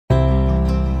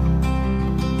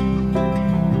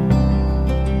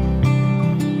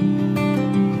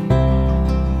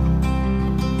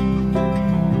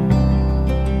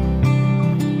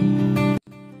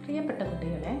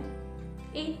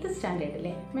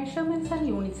Measurements and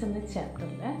units എന്ന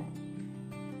ചാപ്റ്ററിൽ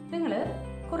നിങ്ങൾ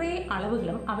കുറേ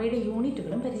അളവുകളും അവയുടെ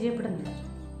യൂണിറ്റുകളും പരിചയപ്പെടുന്നുണ്ട്.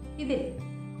 ഇതിൽ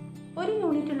ഒരു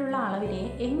യൂണിറ്റിലുള്ള അളവിനെ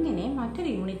എങ്ങനെ മറ്റൊരു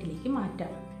യൂണിറ്റിലേക്ക്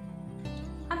മാറ്റാം,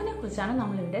 അതിനെക്കുറിച്ചാണ്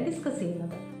നമ്മളിവിടെ ഡിസ്കസ്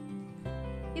ചെയ്യുന്നത്.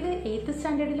 ഇത് 8th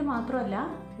സ്റ്റാൻഡേർഡിൽ മാത്രമല്ല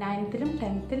 9th-ലും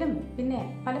 10th-ലും പിന്നെ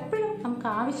പലപ്പോഴും നമുക്ക്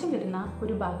ആവശ്യം വരുന്ന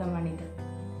ഒരു ഭാഗമാണിത്.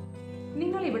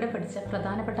 നിങ്ങൾ ഇവിടെ പഠിച്ച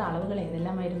പ്രധാനപ്പെട്ട അളവുകൾ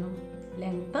ഏതെല്ലാമായിരുന്നു?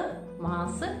 Length,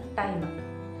 mass, time.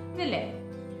 ഇതല്ലേ?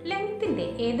 ലെങ്ത്തിന്റെ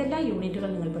ഏതെല്ലാം യൂണിറ്റുകൾ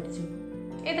നിങ്ങൾ പഠിച്ചു?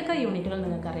 ഏതൊക്കെ യൂണിറ്റുകൾ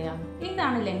നിങ്ങൾക്കറിയാം?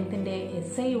 ഏതാണ് ലെങ്ത്തിന്റെ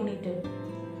SI unit?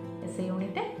 SI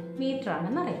unit metre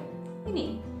ആണെന്നറിയാം. ഇനി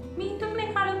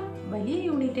മീറ്ററിനേക്കാളും വലിയ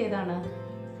യൂണിറ്റ് ഏതാണ്?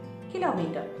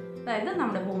 കിലോമീറ്റർ. അതായത്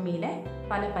നമ്മുടെ ഭൂമിയിലെ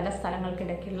പല പല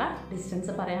സ്ഥലങ്ങൾക്കിടയ്ക്കുള്ള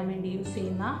ഡിസ്റ്റൻസ് പറയാൻ വേണ്ടി യൂസ്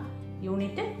ചെയ്യുന്ന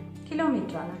യൂണിറ്റ്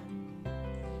കിലോമീറ്റർ ആണ്.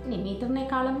 ഇനി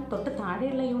മീറ്ററിനേക്കാളും തൊട്ട്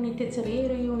താഴെയുള്ള യൂണിറ്റ്,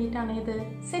 ചെറിയൊരു യൂണിറ്റ് ആണ് ഏത്?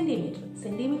 സെന്റിമീറ്റർ.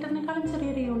 സെന്റിമീറ്ററിനേക്കാളും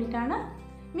ചെറിയൊരു യൂണിറ്റ് ആണ്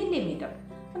മില്ലിമീറ്റർ.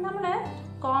 അപ്പം നമ്മൾ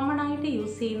കോമൺ ആയിട്ട്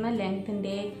യൂസ് ചെയ്യുന്ന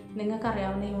ലെങ്ത്തിന്റെ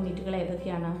നിങ്ങൾക്കറിയാവുന്ന യൂണിറ്റുകൾ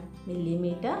ഏതൊക്കെയാണ്?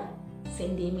 മില്ലിമീറ്റർ,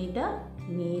 സെന്റിമീറ്റർ,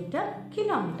 മീറ്റർ,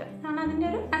 കിലോമീറ്റർ ആണ് അതിൻ്റെ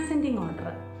ഒരു അസെൻഡിങ് ഓർഡർ.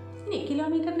 ഇനി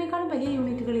കിലോമീറ്ററിനേക്കാളും വലിയ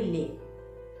യൂണിറ്റുകൾ ഇല്ലേ?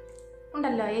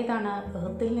 ഉണ്ടല്ലോ. ഏതാണ്?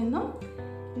 എർത്തിൽ നിന്നും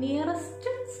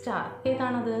നിയറസ്റ്റ് സ്റ്റാർ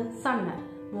ഏതാണത്? സണ്ണ്.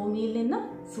 ഭൂമിയിൽ നിന്നും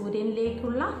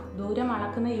സൂര്യനിലേക്കുള്ള ദൂരം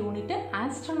അളക്കുന്ന unit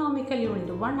astronomical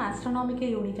unit, 1 astronomical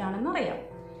unit ആണെന്ന് അറിയാം.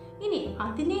 ഇനി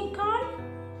അതിനേക്കാൾ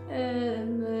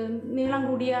നീളം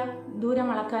കൂടിയ ദൂരം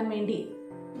അളക്കാൻ വേണ്ടി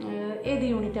ഏത്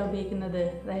യൂണിറ്റാണ് ഉപയോഗിക്കുന്നത്?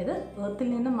 അതായത് എർത്തിൽ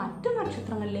നിന്നും മറ്റു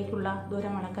നക്ഷത്രങ്ങളിലേക്കുള്ള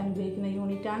ദൂരം അളക്കാൻ ഉപയോഗിക്കുന്ന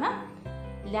യൂണിറ്റാണ്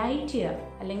ലൈറ്റ് ഇയർ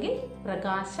അല്ലെങ്കിൽ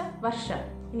പ്രകാശ വർഷം.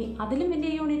 ഇനി അതിലും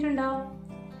വലിയ യൂണിറ്റ് ഉണ്ടാവും.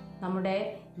 നമ്മുടെ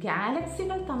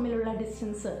ഗാലക്സികൾ തമ്മിലുള്ള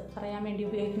ഡിസ്റ്റൻസ് പറയാൻ വേണ്ടി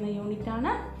ഉപയോഗിക്കുന്ന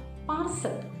യൂണിറ്റാണ്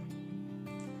പാർസെക്.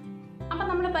 അപ്പം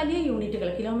നമ്മൾ വലിയ യൂണിറ്റുകൾ,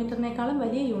 കിലോമീറ്ററിനേക്കാളും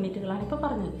വലിയ യൂണിറ്റുകളാണ് ഇപ്പോൾ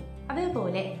പറഞ്ഞത്.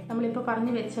 അതേപോലെ നമ്മളിപ്പോൾ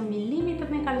പറഞ്ഞു വെച്ച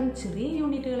മില്ലിമീറ്ററിനേക്കാളും ചെറിയ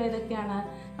യൂണിറ്റുകൾ ഏതൊക്കെയാണ്?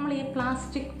 നമ്മൾ ഈ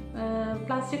പ്ലാസ്റ്റിക്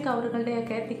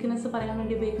കവറുകളുടെയൊക്കെ തിക്നെസ് പറയാൻ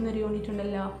വേണ്ടി ഉപയോഗിക്കുന്ന ഒരു യൂണിറ്റ്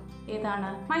ഉണ്ടല്ലോ. ഏതാണ്?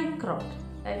 മൈക്രോൺ.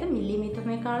 അതായത്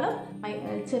മില്ലിമീറ്ററിനേക്കാളും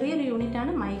ചെറിയൊരു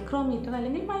യൂണിറ്റാണ് മൈക്രോമീറ്റർ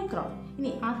അല്ലെങ്കിൽ മൈക്രോൺ.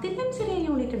 ഇനി അതിലും ചെറിയ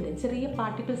യൂണിറ്റ് ഉണ്ട്, ചെറിയ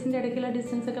പാർട്ടിക്കിൾസിൻ്റെ ഇടയ്ക്കുള്ള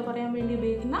ഡിസ്റ്റൻസ് ഒക്കെ പറയാൻ വേണ്ടി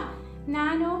ഉപയോഗിക്കുന്ന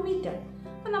നാനോമീറ്റർ.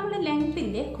 അപ്പം നമ്മൾ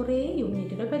ലെങ്ത്തിന്റെ കുറേ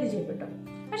യൂണിറ്റുകൾ പരിചയപ്പെട്ടു.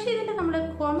 പക്ഷേ ഇതിൽ നമ്മൾ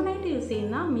കോമൺ ആയിട്ട് യൂസ്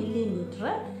ചെയ്യുന്ന മില്ലിമീറ്റർ,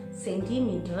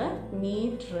 സെന്റിമീറ്റർ,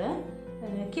 മീറ്റർ,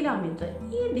 കിലോമീറ്റർ,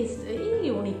 ഈ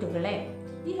യൂണിറ്റുകളെ,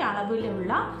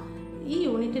 ഈ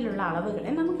യൂണിറ്റിലുള്ള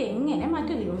അളവുകളെ നമുക്ക് എങ്ങനെ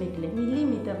മറ്റൊരു യൂണിറ്റിൽ,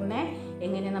 മില്ലിമീറ്ററിനെ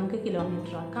എങ്ങനെ നമുക്ക്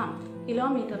കിലോമീറ്റർ ആക്കാം,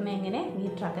 കിലോമീറ്ററിനെ എങ്ങനെ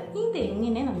മീറ്റർ ആക്കാം,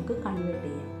 ഇതെങ്ങനെ നമുക്ക് കൺവേർട്ട്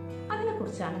ചെയ്യാം,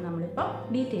 അതിനെക്കുറിച്ചാണ് നമ്മളിപ്പോൾ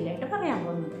ഡീറ്റെയിൽ ആയിട്ട് പറയാൻ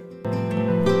പോകുന്നത്.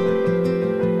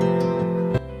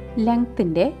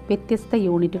 ലെങ്ത്തിന്റെ വ്യത്യസ്ത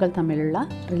യൂണിറ്റുകൾ തമ്മിലുള്ള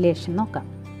റിലേഷൻ നോക്കാം.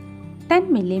 10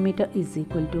 millimetre is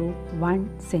equal to 1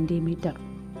 centimetre.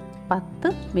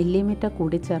 10 millimetre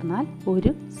കൂടിച്ചേർന്നാൽ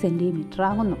 1 centimetre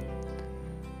ആകുന്നു.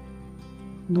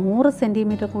 100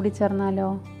 centimetre കൂടിച്ചേർന്നാലോ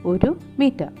 1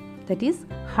 metre. That is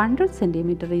 100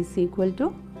 centimetre is equal to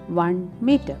 1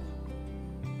 metre.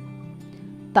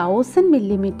 1000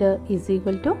 millimetre is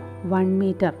equal to 1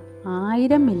 metre.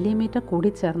 1000 millimetre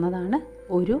കൂടിച്ചേർന്നതാണ്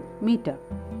 1 metre.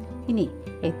 ഇനി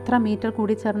എത്ര മീറ്റർ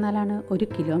കൂടിച്ചേർന്നാലാണ് 1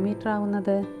 കിലോമീറ്റർ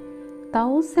ആവുന്നത്?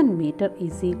 1000 metre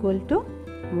is equal to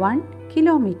 1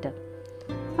 kilometre.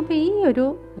 അപ്പോൾ ഈ ഒരു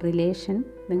relation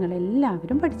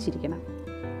നിങ്ങളെല്ലാവരും പഠിച്ചിരിക്കണം.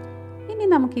 ഇനി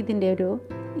നമുക്കിതിൻ്റെ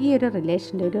ഈ ഒരു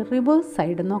റിലേഷൻ്റെ ഒരു റിവേഴ്സ്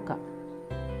സൈഡ് നോക്കാം.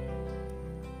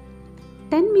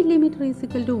 10 millimetre is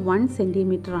equal to 1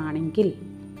 centimetre ആണെങ്കിൽ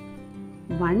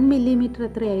 1 മില്ലിമീറ്റർ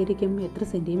എത്രയായിരിക്കും? എത്ര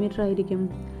സെൻറ്റിമീറ്റർ ആയിരിക്കും?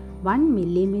 1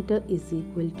 millimetre is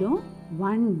equal to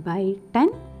 1/10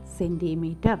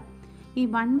 centimetre. ഈ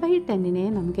 1/10നെ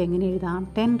നമുക്ക് എങ്ങനെ എഴുതാം?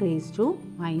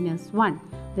 10⁻⁻1.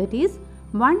 That is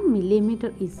 1 millimetre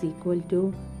is equal to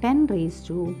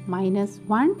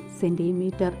 10⁻⁻1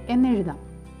 centimetre എന്നെഴുതാം.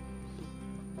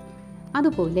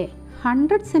 അതുപോലെ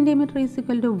 100 centimetre is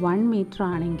equal to 1 metre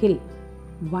ആണെങ്കിൽ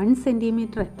 1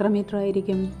 സെൻറ്റിമീറ്റർ എത്ര മീറ്റർ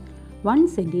ആയിരിക്കും? 1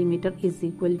 centimetre is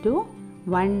equal to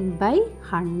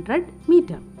 1/100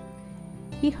 metre.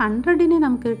 ഈ 100നെ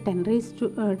നമുക്ക് 10⁻²,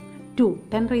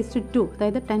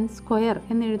 അതായത് 10 സ്ക്വയർ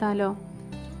എന്നെഴുതാലോ.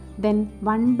 ദെൻ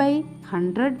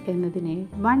 1/100 എന്നതിനെ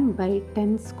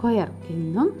 1/10 സ്ക്വയർ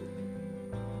എന്നും,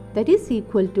 ദറ്റ് ഈസ്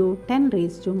ഈക്വൽ ടു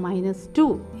 10⁻²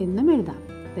 എന്നും എഴുതാം.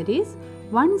 That is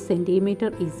 1 centimetre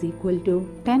is equal to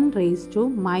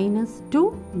 10⁻²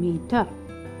 metre.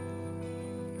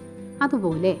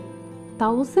 അതുപോലെ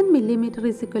 1000 millimetre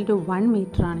is equal to 1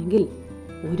 metre ആണെങ്കിൽ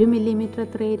 1 മില്ലിമീറ്റർ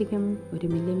എത്രയായിരിക്കും? 1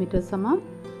 മില്ലിമീറ്റർ സമം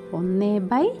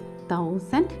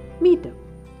 1/1000 മീറ്റർ.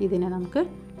 ഇതിനെ നമുക്ക്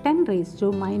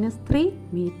 10⁻³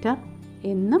 മീറ്റർ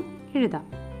എന്നും എഴുതാം.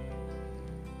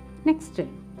 Next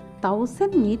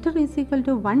 1000 metre is equal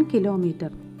to 1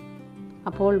 kilometre.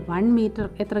 അപ്പോൾ 1 മീറ്റർ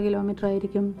എത്ര കിലോമീറ്റർ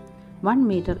ആയിരിക്കും? 1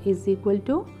 metre is equal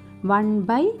to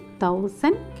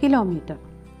 1/1000 kilometre.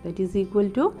 That is equal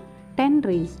to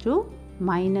 10⁻³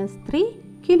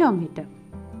 kilometre.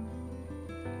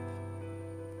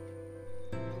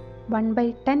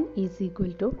 1/10 is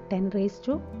equal to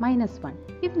 10⁻⁻1.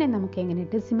 ഇതിനെ നമുക്ക് എങ്ങനെ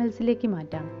ഡെസിമൽസിലേക്ക്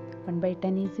മാറ്റാം?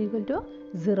 1/10 ഈസ് ഈക്വൽ ടു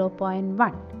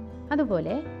 0.1.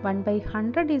 അതുപോലെ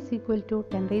 1/100 ഈസ് ഈക്വൽ ടു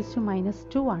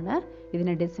 10⁻² ആണ്.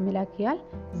 ഇതിനെ ഡെസിമലാക്കിയാൽ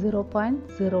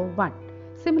 0.01.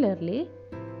 Similarly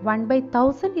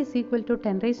 1/1000 is equal to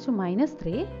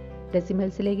 10⁻³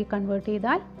 ഡെസിമൽസിലേക്ക് convert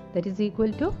ചെയ്താൽ ദറ്റ് ഈസ്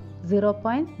ഈക്വൽ ടു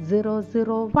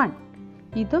 0.001.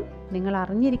 ഇതും നിങ്ങൾ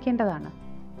അറിഞ്ഞിരിക്കേണ്ടതാണ്.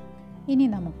 ഇനി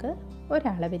നമുക്ക്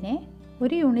ഒരളവിനെ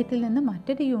ഒരു യൂണിറ്റിൽ നിന്ന്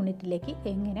മറ്റൊരു യൂണിറ്റിലേക്ക്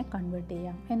എങ്ങനെ കൺവേർട്ട്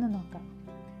ചെയ്യാം എന്ന് നോക്കാം.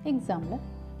 എക്സാമ്പിൾ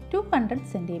 200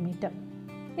 സെൻറ്റിമീറ്റർ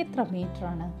എത്ര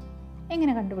മീറ്ററാണ്?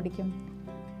 എങ്ങനെ കണ്ടുപിടിക്കും?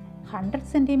 100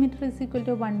 centimetre is equal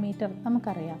to 1 metre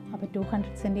നമുക്കറിയാം. അപ്പോൾ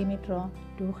 200 സെൻറ്റിമീറ്ററോ?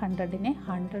 200നെ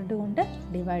 100 കൊണ്ട്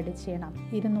ഡിവൈഡ് ചെയ്യണം.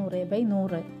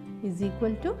 200/100 ഈസ്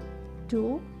ഈക്വൽ ടു 2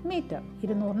 മീറ്റർ.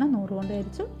 200നെ 100 കൊണ്ട്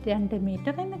ഹരിച്ചു 2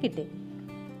 മീറ്റർ എന്ന് കിട്ടി.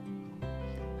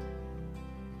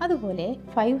 അതുപോലെ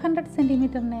 500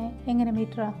 സെൻറ്റിമീറ്ററിനെ എങ്ങനെ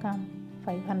മീറ്റർ ആക്കാം?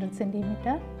 500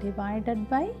 centimetre divided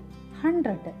by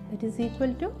 100 that is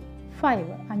equal to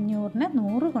 5. 500നെ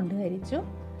 100 കൊണ്ട് ഹരിച്ചു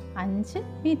 5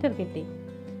 മീറ്റർ കിട്ടി.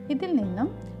 ഇതിൽ നിന്നും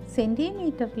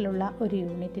സെൻറ്റിമീറ്ററിലുള്ള ഒരു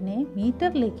യൂണിറ്റിനെ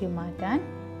മീറ്ററിലേക്ക് മാറ്റാൻ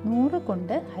 100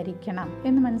 കൊണ്ട് ഹരിക്കണം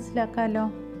എന്ന് മനസ്സിലാക്കാമല്ലോ.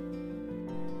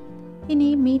 ഇനി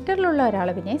മീറ്ററിലുള്ള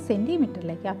ഒരളവിനെ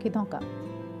സെൻറ്റിമീറ്ററിലേക്ക് ആക്കി നോക്കാം.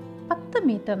 10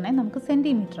 മീറ്ററിനെ നമുക്ക്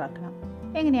സെൻറ്റിമീറ്റർ ആക്കണം.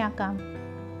 എങ്ങനെയാക്കാം?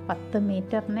 10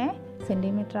 മീറ്ററിനെ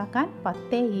സെൻറ്റിമീറ്റർ ആക്കാൻ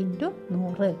 10 ×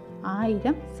 100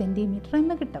 1000 സെൻറ്റിമീറ്റർ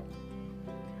എന്ന് കിട്ടും.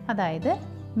 അതായത്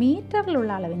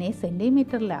മീറ്ററിലുള്ള അളവിനെ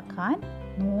സെൻറ്റിമീറ്ററിലാക്കാൻ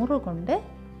 100 കൊണ്ട്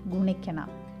ഗുണിക്കണം,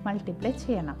 മൾട്ടിപ്ലൈ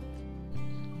ചെയ്യണം.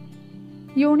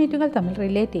 യൂണിറ്റുകൾ തമ്മിൽ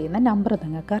റിലേറ്റ് ചെയ്യുന്ന നമ്പർ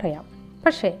നിങ്ങൾക്കറിയാം.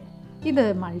 പക്ഷേ ഇത്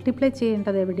മൾട്ടിപ്ലൈ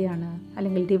ചെയ്യേണ്ടത് എവിടെയാണ്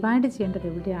അല്ലെങ്കിൽ ഡിവൈഡ് ചെയ്യേണ്ടത്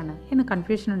എവിടെയാണ് എന്ന്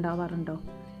കൺഫ്യൂഷൻ ഉണ്ടാവാറുണ്ടോ?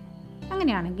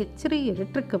 അങ്ങനെയാണെങ്കിൽ ചെറിയൊരു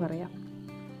ട്രിക്ക് പറയാം.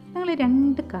 നിങ്ങൾ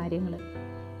 2 കാര്യങ്ങൾ,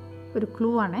 ഒരു ക്ലൂ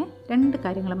ആണ്, 2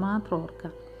 കാര്യങ്ങൾ മാത്രം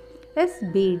ഓർക്കുക.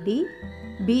 SBD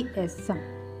BSM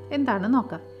എന്താണ്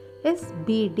നോക്കാം.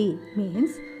 SBD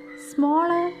means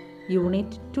smaller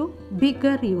unit two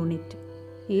bigger unit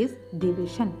is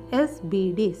division.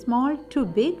 SBD small to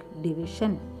big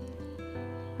division.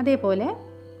 അതേപോലെ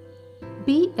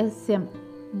BSM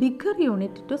bigger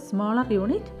unit two smaller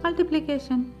unit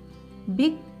multiplication.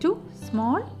 Big to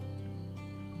small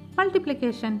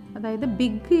multiplication. അതായത്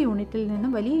ബിഗ് യൂണിറ്റിൽ നിന്ന്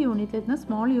വലിയ യൂണിറ്റിൽ നിന്ന്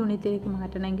സ്മോൾ യൂണിറ്റിലേക്ക്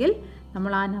മാറ്റണമെങ്കിൽ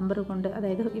നമ്മൾ ആ നമ്പർ കൊണ്ട്,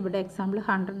 അതായത് ഇവിടെ എക്സാമ്പിൾ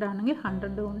 100 ആണെങ്കിൽ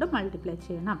 100 കൊണ്ട് മൾട്ടിപ്ലൈ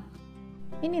ചെയ്യണം.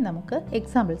 ഇനി നമുക്ക്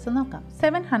എക്സാമ്പിൾസ് നോക്കാം.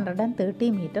 730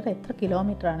 മീറ്റർ എത്ര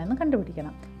കിലോമീറ്റർ ആണെന്ന്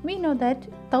കണ്ടുപിടിക്കണം. We know that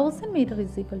 1000 metre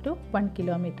is equal to 1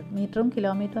 kilometre. മീറ്ററും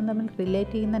കിലോമീറ്ററും തമ്മിൽ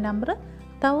റിലേറ്റ് ചെയ്യുന്ന നമ്പർ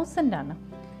 1000 ആണ്.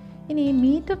 ഇനി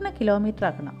മീറ്ററിനെ കിലോമീറ്റർ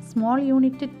ആക്കണം. Small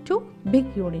unit two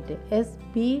big unit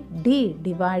SBD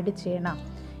divide ചെയ്യണം.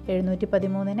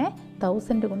 713നെ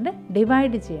 1000 കൊണ്ട്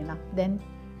ഡിവൈഡ് ചെയ്യണം. Then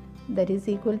that is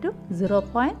equal to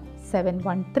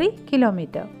 0.713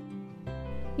 kilometre.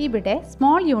 ഇവിടെ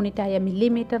സ്മോൾ യൂണിറ്റായ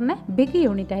മില്ലിമീറ്ററിനെ ബിഗ്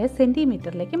യൂണിറ്റായ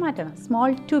സെൻറ്റിമീറ്ററിലേക്ക് മാറ്റണം. Small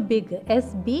to big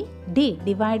SBD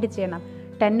divide ചെയ്യണം.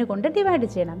 10 കൊണ്ട് ഡിവൈഡ്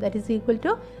ചെയ്യണം. That is equal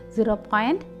to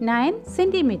 0.9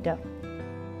 centimetre.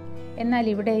 എന്നാൽ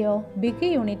ഇവിടെയോ ബിഗ്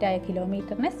യൂണിറ്റായ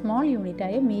കിലോമീറ്ററിനെ സ്മോൾ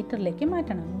യൂണിറ്റായ മീറ്ററിലേക്ക്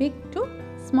മാറ്റണം. Big to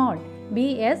small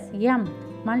BSM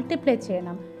multiply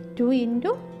ചെയ്യണം. 2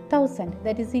 × 1000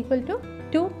 that is equal to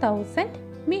 2000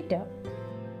 metre.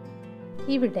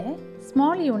 ഇവിടെ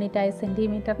സ്മോൾ യൂണിറ്റായ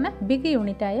സെൻറ്റിമീറ്ററിനെ ബിഗ്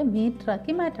യൂണിറ്റായ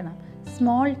മീറ്ററാക്കി മാറ്റണം.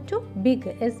 Small to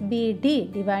big SBD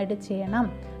divide ചെയ്യണം.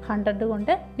 100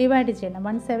 കൊണ്ട് ഡിവൈഡ് ചെയ്യണം.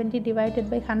 170 divided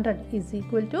by 100 is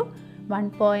equal to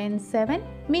 1.7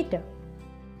 metre.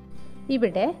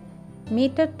 ഇവിടെ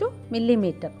metre to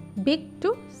millimetre, big to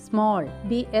small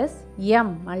BSM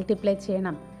multiply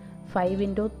ചെയ്യണം. 5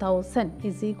 × 1000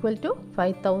 is equal to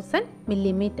 5000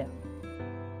 millimetre.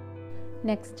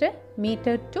 Next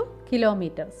metre two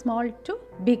kilometre, small to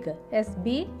big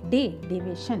SBD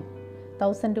division.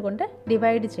 1000 കൊണ്ട്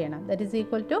divide ചെയ്യണം. That is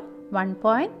equal to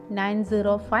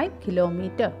 1.905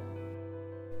 kilometre.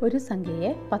 ഒരു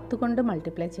സംഖ്യയെ 10 കൊണ്ട്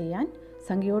multiply ചെയ്യാൻ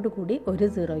സംഖ്യയോടുകൂടി ഒരു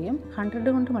സീറോയും,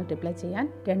 100 കൊണ്ട് മൾട്ടിപ്ലൈ ചെയ്യാൻ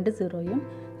 2 സീറോയും,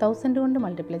 1000 കൊണ്ട്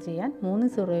മൾട്ടിപ്ലൈ ചെയ്യാൻ 3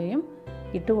 സീറോയും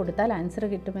ഇട്ടുകൊടുത്താൽ ആൻസർ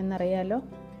കിട്ടുമെന്നറിയാലോ.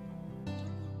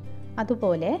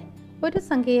 അതുപോലെ ഒരു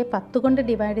സംഖ്യയെ 10 കൊണ്ട്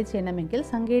ഡിവൈഡ് ചെയ്യണമെങ്കിൽ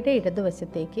സംഖ്യയുടെ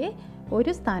ഇടതുവശത്തേക്ക്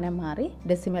ഒരു സ്ഥാനം മാറി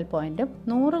ഡെസിമൽ പോയിൻറ്റും,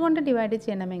 100 കൊണ്ട് ഡിവൈഡ്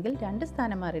ചെയ്യണമെങ്കിൽ 2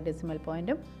 സ്ഥാനം മാറി ഡെസിമൽ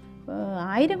പോയിൻറ്റും,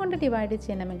 1000 കൊണ്ട് ഡിവൈഡ്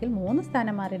ചെയ്യണമെങ്കിൽ 3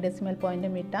 സ്ഥാനം മാറി ഡെസിമൽ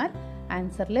പോയിൻറ്റും ഇട്ടാൽ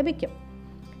ആൻസർ ലഭിക്കും.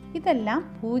 ഇതെല്ലാം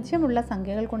പൂജ്യമുള്ള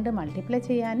സംഖ്യകൾ കൊണ്ട് മൾട്ടിപ്ലൈ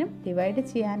ചെയ്യാനും ഡിവൈഡ്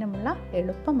ചെയ്യാനുമുള്ള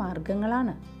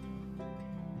എളുപ്പമാർഗങ്ങളാണ്.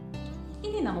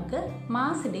 ഇനി നമുക്ക്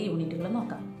മാസിന്റെ യൂണിറ്റുകൾ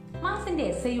നോക്കാം. മാസിന്റെ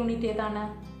SI യൂണിറ്റ് ഏതാണ്?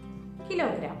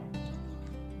 കിലോഗ്രാം.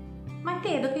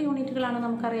 മറ്റേതൊക്കെ യൂണിറ്റുകളാണ്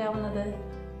നമുക്കറിയാവുന്നത്?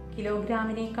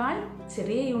 കിലോഗ്രാമിനേക്കാൾ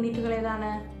ചെറിയ യൂണിറ്റുകൾ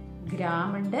ഏതാണ്?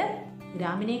 ഗ്രാം ഉണ്ട്.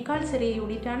 ഗ്രാമിനേക്കാൾ ചെറിയ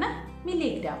യൂണിറ്റാണ്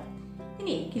മില്ലിഗ്രാം.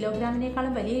 ഇനി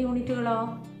കിലോഗ്രാമിനേക്കാളും വലിയ യൂണിറ്റുകളോ?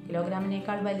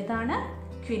 കിലോഗ്രാമിനേക്കാൾ വലുതാണ്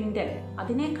ക്വിന്റൽ.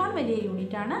 അതിനേക്കാൾ വലിയ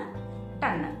യൂണിറ്റാണ്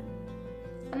ടണ്ണ്.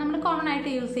 നമ്മൾ കോമൺ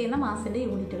ആയിട്ട് യൂസ് ചെയ്യുന്ന മാസിന്റെ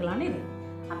യൂണിറ്റുകളാണ് ഇത്.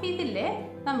 അപ്പം ഇതില്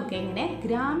നമുക്ക് എങ്ങനെ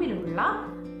ഗ്രാമിലുള്ള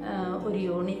ഒരു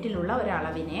യൂണിറ്റിലുള്ള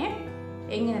ഒരളവിനെ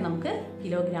എങ്ങനെ നമുക്ക്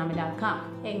കിലോഗ്രാമിലാക്കാം,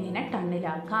 എങ്ങനെ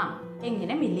ടണ്ണിലാക്കാം,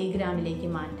 എങ്ങനെ മില്ലിഗ്രാമിലേക്ക്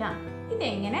മാറ്റാം,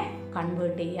 ഇതെങ്ങനെ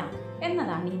കൺവേർട്ട് ചെയ്യാം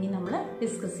എന്നതാണ് ഇനി നമ്മൾ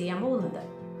ഡിസ്കസ് ചെയ്യാൻ പോകുന്നത്.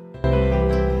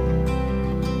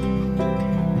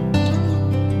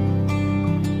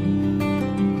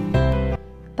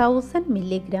 $1000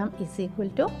 milligram is equal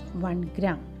to 1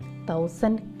 gram.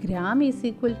 1000 gram is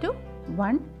equal to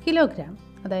 1 kilogram.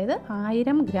 അതായത്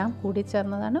 1000 ഗ്രാം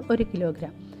കൂടിച്ചേർന്നതാണ് 1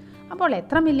 കിലോഗ്രാം. അപ്പോൾ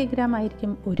എത്ര മില്ലിഗ്രാം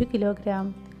ആയിരിക്കും 1 kilogram?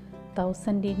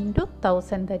 1000 into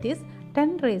 1000, that is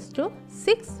 10 raised to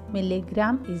 6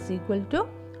 milligram is equal to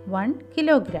 1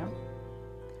 kilogram.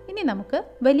 ഇനി നമുക്ക്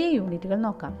വലിയ യൂണിറ്റുകൾ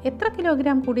നോക്കാം. എത്ര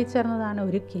kilogram കൂടിച്ചേർന്നതാണ്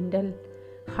 1 കിൻഡൽ?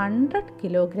 100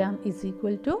 kilogram is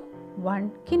equal to 1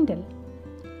 കിൻഡൽ.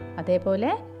 അതേപോലെ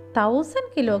 1000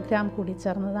 kilogram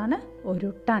കൂടിച്ചേർന്നതാണ് 1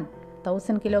 ton.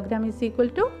 1000 kilogram is equal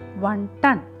to 1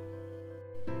 ton.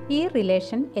 ഈ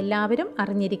റിലേഷൻ എല്ലാവരും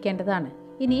അറിഞ്ഞിരിക്കേണ്ടതാണ്.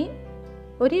 ഇനി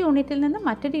ഒരു യൂണിറ്റിൽ നിന്ന്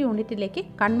മറ്റൊരു യൂണിറ്റിലേക്ക്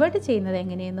കൺവേർട്ട് ചെയ്യുന്നത്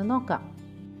എങ്ങനെയെന്ന് നോക്കാം.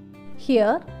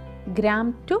 Here gram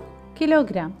to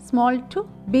kilogram, small to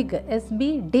big,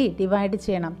 SBD divide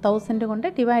ചെയ്യണം. 1000 കൊണ്ട്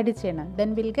ഡിവൈഡ് ചെയ്യണം. Then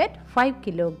will get 5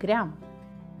 kilogram.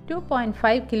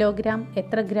 2.5 kilogram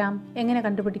എത്ര ഗ്രാം? എങ്ങനെ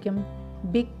കണ്ടുപിടിക്കും?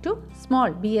 Big to small,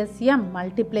 BSM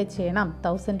multiply ചെയ്യണം.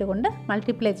 1000 കൊണ്ട്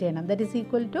മൾട്ടിപ്ലൈ ചെയ്യണം. That is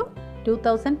equal to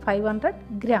 2500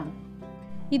 gram.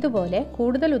 ഇതുപോലെ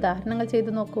കൂടുതൽ ഉദാഹരണങ്ങൾ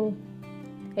ചെയ്തു നോക്കൂ.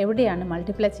 എവിടെയാണ്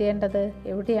മൾട്ടിപ്ലൈ ചെയ്യേണ്ടത്,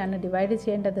 എവിടെയാണ് ഡിവൈഡ്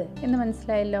ചെയ്യേണ്ടത് എന്ന്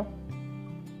മനസ്സിലായല്ലോ.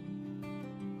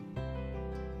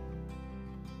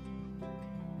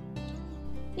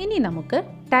 ഇനി നമുക്ക്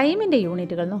ടൈമിൻ്റെ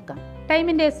യൂണിറ്റുകൾ നോക്കാം.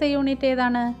 ടൈമിൻ്റെ SI യൂണിറ്റ്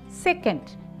ഏതാണ്? സെക്കൻഡ്.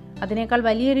 അതിനേക്കാൾ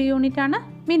വലിയൊരു യൂണിറ്റാണ്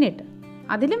മിനിറ്റ്.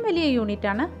 അതിലും വലിയ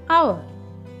യൂണിറ്റാണ് അവർ.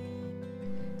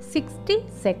 60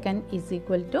 second is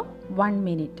equal to 1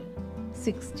 minute.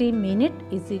 60 minute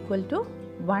is equal to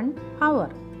 1 അവർ.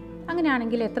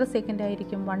 അങ്ങനെയാണെങ്കിൽ എത്ര സെക്കൻഡ്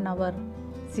ആയിരിക്കും 1 അവർ?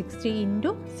 60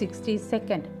 into 60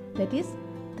 second, that is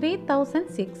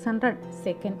 3600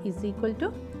 second is equal to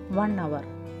 1 അവർ.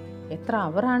 എത്ര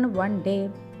അവറാണ് 1 day?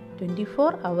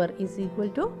 24 our is equal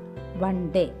to 1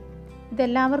 day.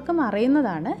 ഇതെല്ലാവർക്കും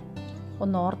അറിയുന്നതാണ്,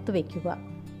 ഒന്ന് ഓർത്ത് വയ്ക്കുക.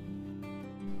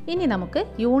 ഇനി നമുക്ക്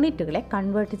യൂണിറ്റുകളെ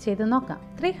കൺവേർട്ട് ചെയ്ത് നോക്കാം.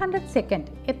 300 സെക്കൻഡ്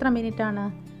എത്ര മിനിറ്റ് ആണ്?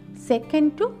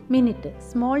 Second two minute,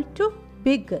 small to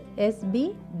big,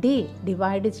 SBD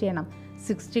divide ചെയ്യണം.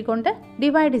 60 കൊണ്ട്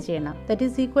ഡിവൈഡ് ചെയ്യണം. That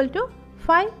is equal to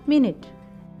 5 minute.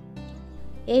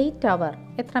 8 അവർ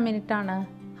എത്ര മിനിറ്റ് ആണ്?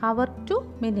 Hour two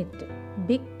minute,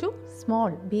 big to small,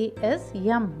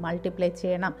 BSM multiply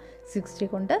ചെയ്യണം. 60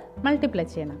 കൊണ്ട് മൾട്ടിപ്ലൈ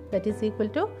ചെയ്യണം. That is equal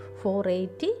to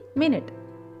 480 minute.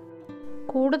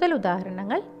 കൂടുതൽ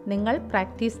ഉദാഹരണങ്ങൾ നിങ്ങൾ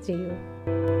പ്രാക്ടീസ് ചെയ്യൂ.